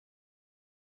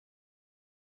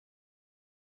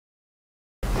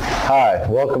Hi,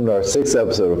 welcome to our 6th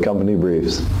episode of Company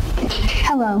Briefs.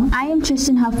 Hello, I am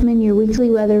Tristan Huffman, your weekly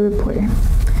weather reporter.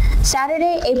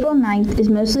 Saturday, April 9th is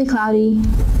mostly cloudy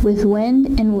with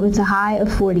wind and with a high of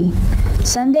 40.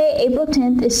 Sunday, April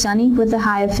 10th is sunny with a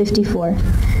high of 54.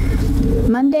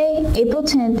 Monday, April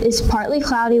 10th is partly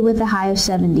cloudy with a high of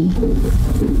 70.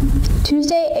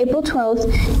 Tuesday, April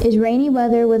 12th is rainy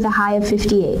weather with a high of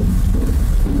 58.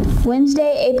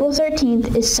 Wednesday, April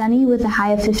 13th is sunny with a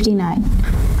high of 59.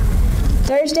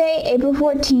 Thursday, April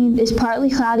 14th is partly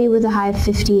cloudy with a high of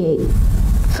 58.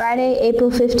 Friday, April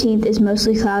 15th is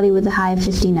mostly cloudy with a high of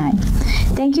 59.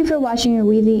 Thank you for watching your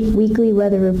weekly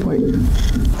weather report.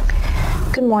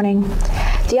 Good morning.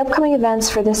 The upcoming events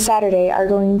for this Saturday are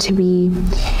going to be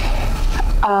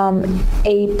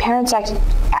a Parents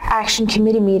Action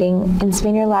Committee meeting in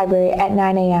Spanier Library at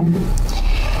 9 a.m.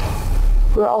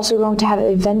 We're also going to have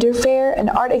a vendor fair and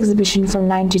art exhibition from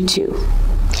 9 to 2.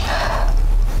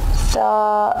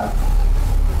 The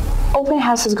open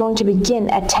house is going to begin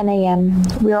at 10 a.m.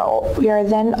 We are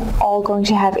then all going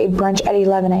to have a brunch at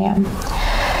 11 a.m.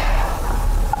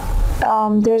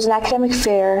 There's an academic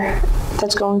fair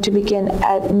that's going to begin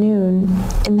at noon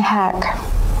in the Hack.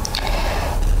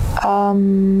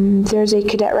 There's a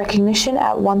cadet recognition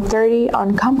at 1:30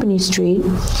 on Company Street.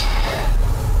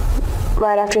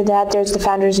 Right after that, there's the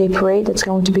Founders Day Parade that's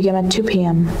going to begin at 2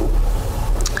 p.m.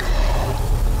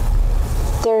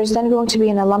 There's then going to be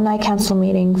an alumni council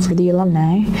meeting for the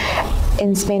alumni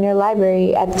in Spanier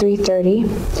Library at 3:30.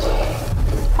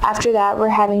 After that, we're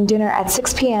having dinner at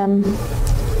 6 p.m.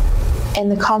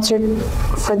 and the concert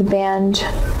for the band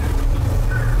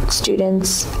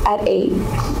students at 8.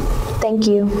 Thank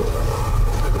you.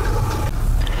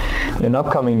 In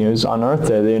upcoming news, on Earth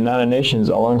Day, the United Nations,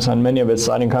 alongside many of its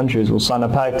signing countries, will sign a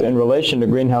pact in relation to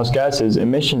greenhouse gases,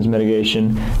 emissions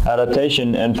mitigation,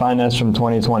 adaptation, and finance from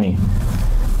 2020.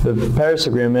 The Paris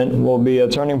Agreement will be a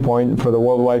turning point for the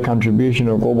worldwide contribution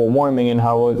of global warming and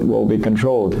how it will be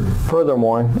controlled.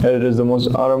 Furthermore, it is the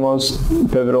uttermost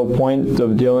pivotal point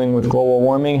of dealing with global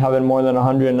warming, having more than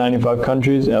 195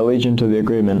 countries allegiant to the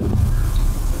agreement.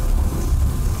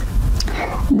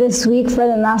 This week for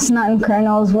the Massanutten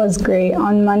Colonels was great.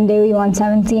 On Monday, we won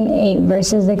 17-8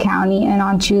 versus the county, and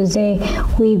on Tuesday,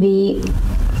 we beat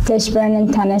Fishburne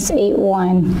in tennis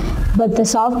 8-1. But the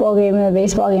softball game and the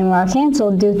baseball game were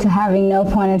canceled due to having no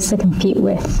opponents to compete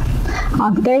with.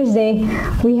 On Thursday,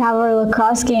 we have our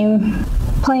lacrosse game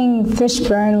playing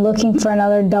Fishburne, looking for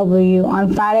another W.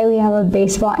 On Friday, we have a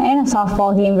baseball and a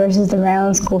softball game versus the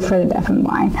Maryland School for the Deaf and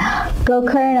Blind. Go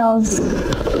Colonels!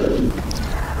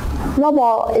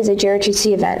 Ball is a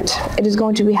JRTC event. It is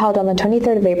going to be held on the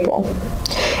 23rd of April.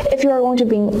 If you are going to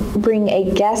bring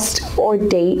a guest or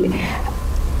date,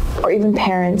 or even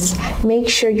parents, make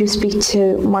sure you speak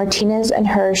to Martinez and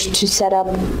Hirsch to set up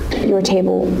your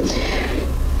table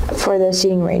for the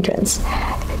seating arrangements.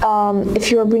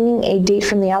 If you are bringing a date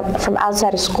from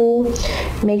outside of school,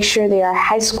 make sure they are a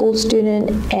high school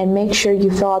student and make sure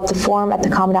you fill out the form at the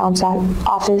Commandant's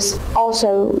office.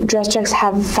 Also, dress checks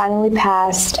have finally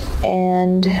passed,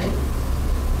 and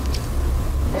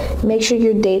make sure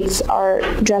your dates are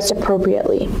dressed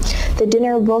appropriately. The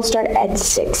dinner will start at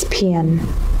 6 p.m.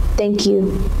 Thank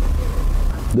you.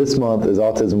 This month is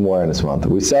Autism Awareness Month.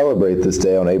 We celebrate this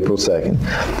day on April 2nd.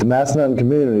 The Massanutten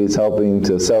community is helping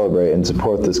to celebrate and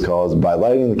support this cause by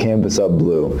lighting the campus up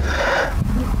blue.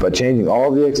 By changing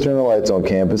all the external lights on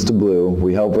campus to blue,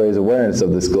 we help raise awareness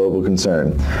of this global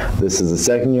concern. This is the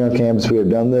second year on campus we have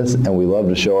done this, and we love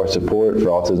to show our support for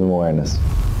autism awareness.